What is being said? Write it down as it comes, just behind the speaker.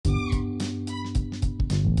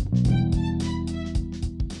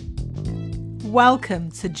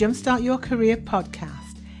Welcome to Jumpstart Your Career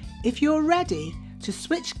podcast. If you're ready to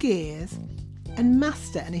switch gears and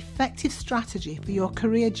master an effective strategy for your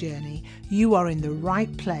career journey, you are in the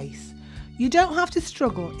right place. You don't have to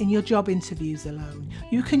struggle in your job interviews alone.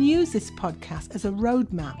 You can use this podcast as a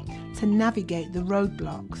roadmap to navigate the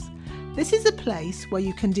roadblocks. This is a place where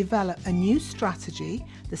you can develop a new strategy,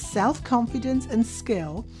 the self-confidence and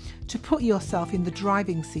skill to put yourself in the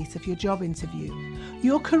driving seat of your job interview.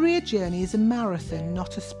 Your career journey is a marathon,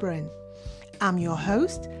 not a sprint. I'm your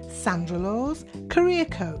host, Sandra Laws, career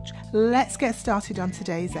coach. Let's get started on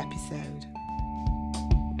today's episode.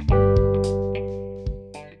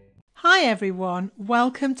 Hi everyone,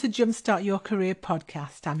 welcome to Jumpstart Your Career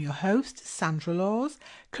podcast. I'm your host, Sandra Laws,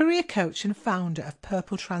 career coach and founder of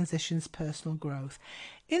Purple Transitions Personal Growth.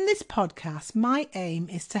 In this podcast, my aim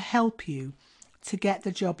is to help you to get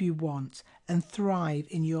the job you want and thrive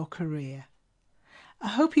in your career. I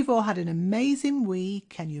hope you've all had an amazing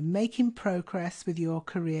week and you're making progress with your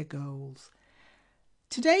career goals.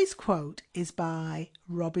 Today's quote is by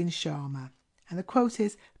Robin Sharma, and the quote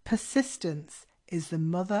is, "Persistence is the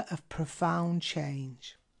mother of profound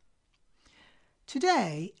change."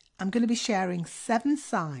 Today, I'm going to be sharing 7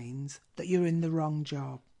 signs that you're in the wrong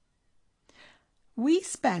job. We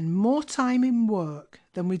spend more time in work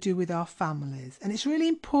than we do with our families, and it's really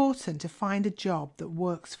important to find a job that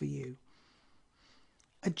works for you.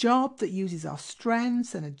 A job that uses our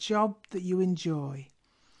strengths and a job that you enjoy.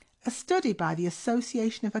 A study by the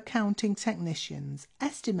Association of Accounting Technicians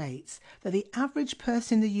estimates that the average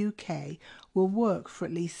person in the UK will work for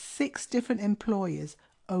at least 6 different employers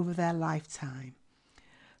over their lifetime.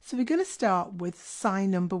 So we're going to start with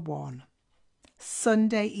sign number 1,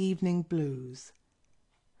 Sunday evening blues.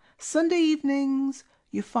 Sunday evenings,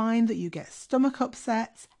 you find that you get stomach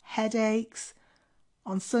upsets, headaches.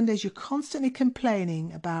 On Sundays, you're constantly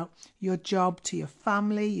complaining about your job to your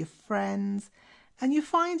family, your friends, and you're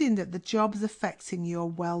finding that the job's affecting your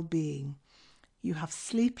well-being. You have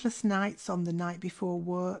sleepless nights on the night before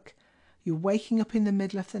work. You're waking up in the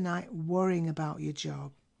middle of the night worrying about your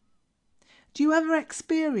job. Do you ever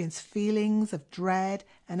experience feelings of dread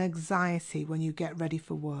and anxiety when you get ready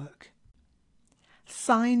for work?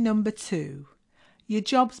 Sign number 2, your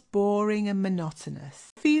job's boring and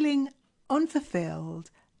monotonous. Feeling unfulfilled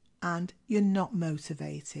and you're not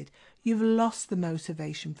motivated. You've lost the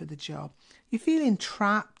motivation for the job. You're feeling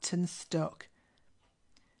trapped and stuck.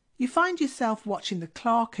 You find yourself watching the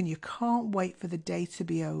clock and you can't wait for the day to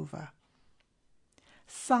be over.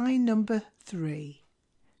 Sign number 3,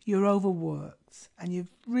 you're overworked and you're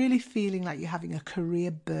really feeling like you're having a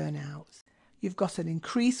career burnout. You've got an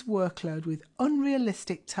increased workload with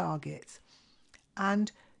unrealistic targets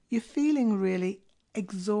and you're feeling really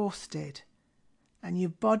exhausted and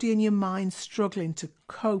your body and your mind struggling to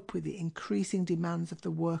cope with the increasing demands of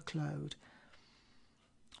the workload.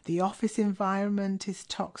 The office environment is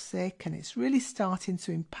toxic and it's really starting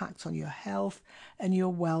to impact on your health and your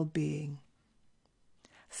well-being.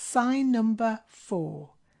 Sign number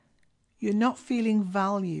 4, you're not feeling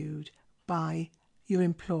valued by your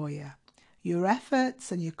employer. Your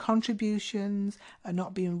efforts and your contributions are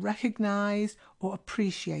not being recognised or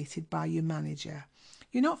appreciated by your manager.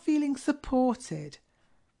 You're not feeling supported.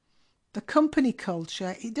 The company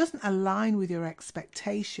culture, it doesn't align with your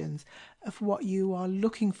expectations of what you are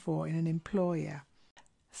looking for in an employer.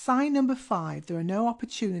 Sign number 5, there are no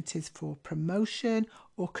opportunities for promotion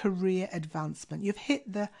or career advancement. You've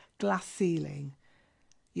hit the glass ceiling.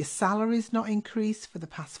 Your salary's not increased for the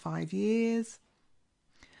past 5 years.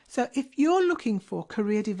 So if you're looking for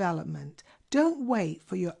career development, don't wait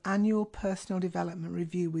for your annual personal development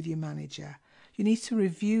review with your manager. You need to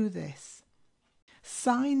review this.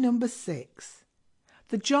 Sign number 6,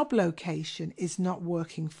 the job location is not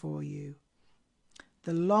working for you.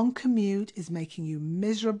 The long commute is making you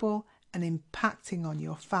miserable and impacting on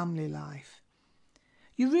your family life.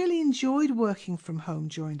 You really enjoyed working from home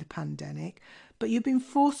during the pandemic, but you've been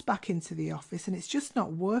forced back into the office and it's just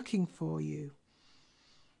not working for you.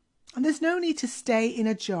 And there's no need to stay in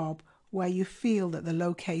a job where you feel that the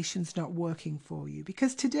location's not working for you,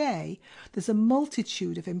 because today there's a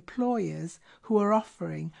multitude of employers who are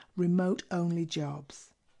offering remote-only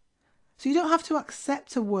jobs. So you don't have to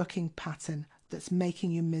accept a working pattern that's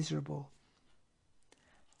making you miserable.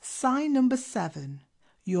 Sign number 7,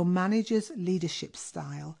 your manager's leadership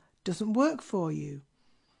style doesn't work for you.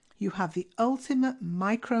 You have the ultimate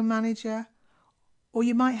micromanager, or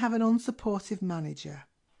you might have an unsupportive manager.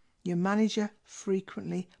 Your manager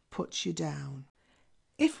frequently puts you down.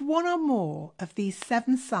 If one or more of these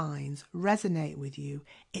 7 signs resonate with you,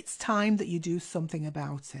 it's time that you do something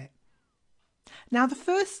about it. Now, the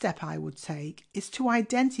first step I would take is to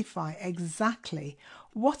identify exactly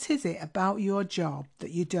what is it about your job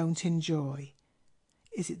that you don't enjoy.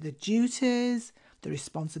 Is it the duties, the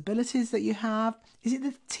responsibilities that you have? Is it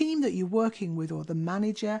the team that you're working with, or the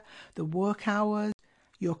manager, the work hours,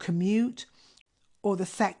 your commute, or the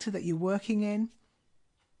sector that you're working in?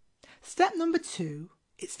 Step number 2,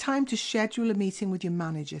 it's time to schedule a meeting with your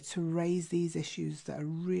manager to raise these issues that are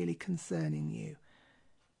really concerning you.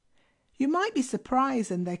 You might be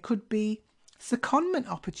surprised, and there could be secondment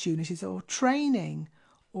opportunities or training,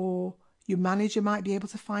 or your manager might be able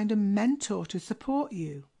to find a mentor to support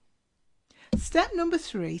you. Step number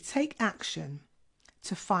 3, take action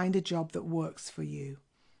to find a job that works for you.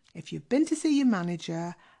 If you've been to see your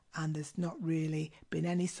manager and there's not really been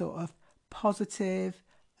any sort of positive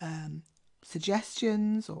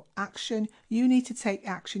suggestions or action, you need to take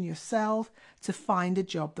action yourself to find a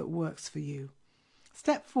job that works for you.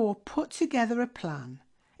 Step 4, put together a plan.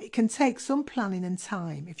 It can take some planning and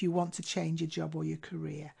time if you want to change your job or your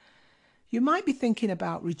career. You might be thinking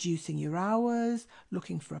about reducing your hours,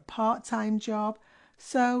 looking for a part-time job.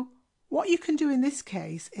 So what you can do in this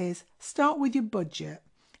case is start with your budget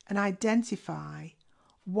and identify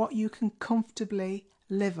what you can comfortably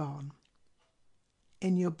live on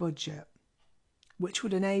in your budget, which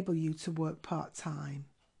would enable you to work part-time.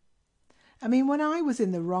 I mean, when I was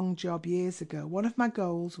in the wrong job years ago, one of my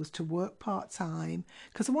goals was to work part-time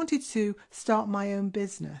because I wanted to start my own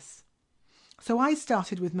business. So I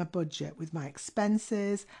started with my budget, with my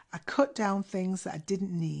expenses. I cut down things that I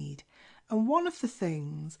didn't need. And one of the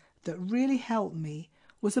things that really helped me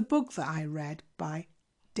was a book that I read by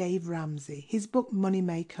Dave Ramsey, his book Money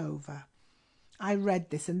Makeover. I read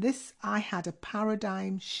this, and I had a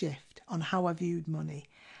paradigm shift on how I viewed money.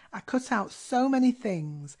 I cut out so many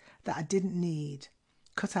things that I didn't need,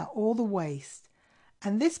 cut out all the waste,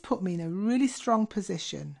 and this put me in a really strong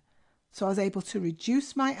position. So I was able to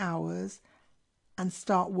reduce my hours and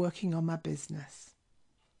start working on my business.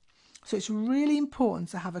 So it's really important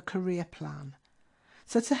to have a career plan.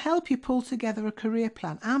 So to help you pull together a career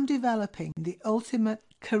plan, I'm developing the Ultimate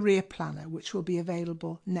Career Planner, which will be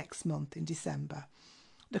available next month in December.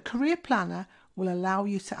 The Career Planner will allow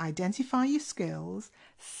you to identify your skills,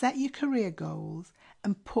 set your career goals,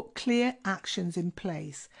 and put clear actions in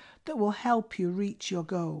place that will help you reach your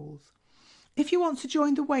goals. If you want to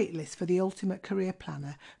join the waitlist for the Ultimate Career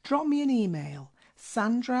Planner, drop me an email,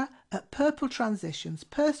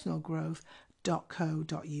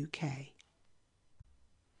 sandra@purpletransitionspersonalgrowth.co.uk.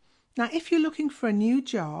 Now, if you're looking for a new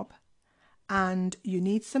job and you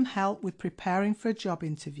need some help with preparing for a job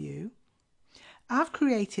interview, I've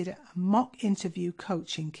created a mock interview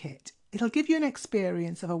coaching kit. It'll give you an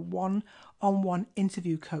experience of a one-on-one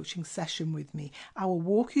interview coaching session with me. I will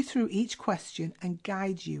walk you through each question and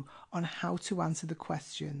guide you on how to answer the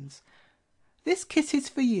questions. This kit is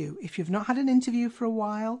for you if you've not had an interview for a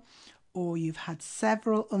while, or you've had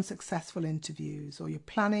several unsuccessful interviews, or you're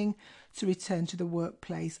planning to return to the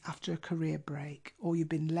workplace after a career break, or you've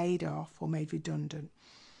been laid off or made redundant.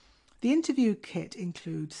 The interview kit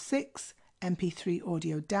includes 6 MP3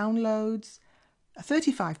 audio downloads, a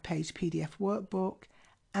 35-page PDF workbook,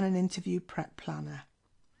 and an interview prep planner.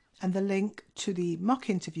 And the link to the mock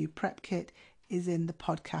interview prep kit is in the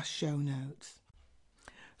podcast show notes.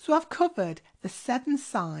 So I've covered the 7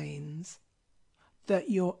 signs that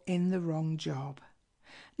you're in the wrong job.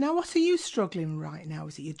 Now, what are you struggling right now?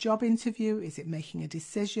 Is it your job interview? Is it making a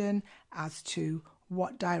decision as to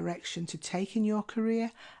what direction to take in your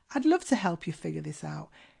career? I'd love to help you figure this out.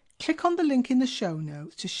 Click on the link in the show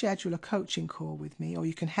notes to schedule a coaching call with me, or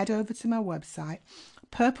you can head over to my website,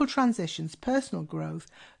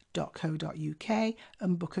 purpletransitionspersonalgrowth.co.uk,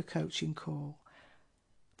 and book a coaching call.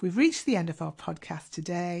 We've reached the end of our podcast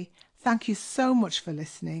today. Thank you so much for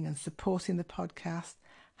listening and supporting the podcast.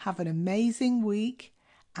 Have an amazing week,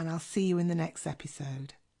 and I'll see you in the next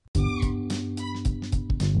episode.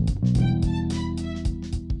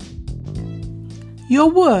 Your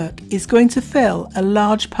work is going to fill a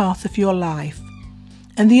large part of your life,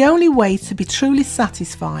 and the only way to be truly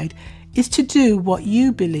satisfied is to do what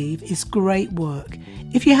you believe is great work.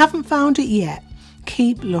 If you haven't found it yet,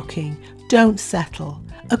 keep looking, don't settle.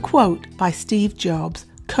 A quote by Steve Jobs,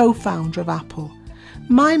 co-founder of Apple.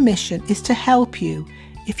 My mission is to help you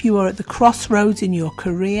if you are at the crossroads in your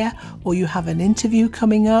career or you have an interview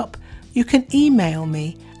coming up. You can email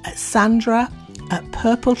me at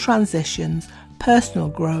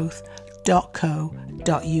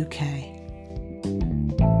sandra@purpletransitions.personalgrowth.co.uk.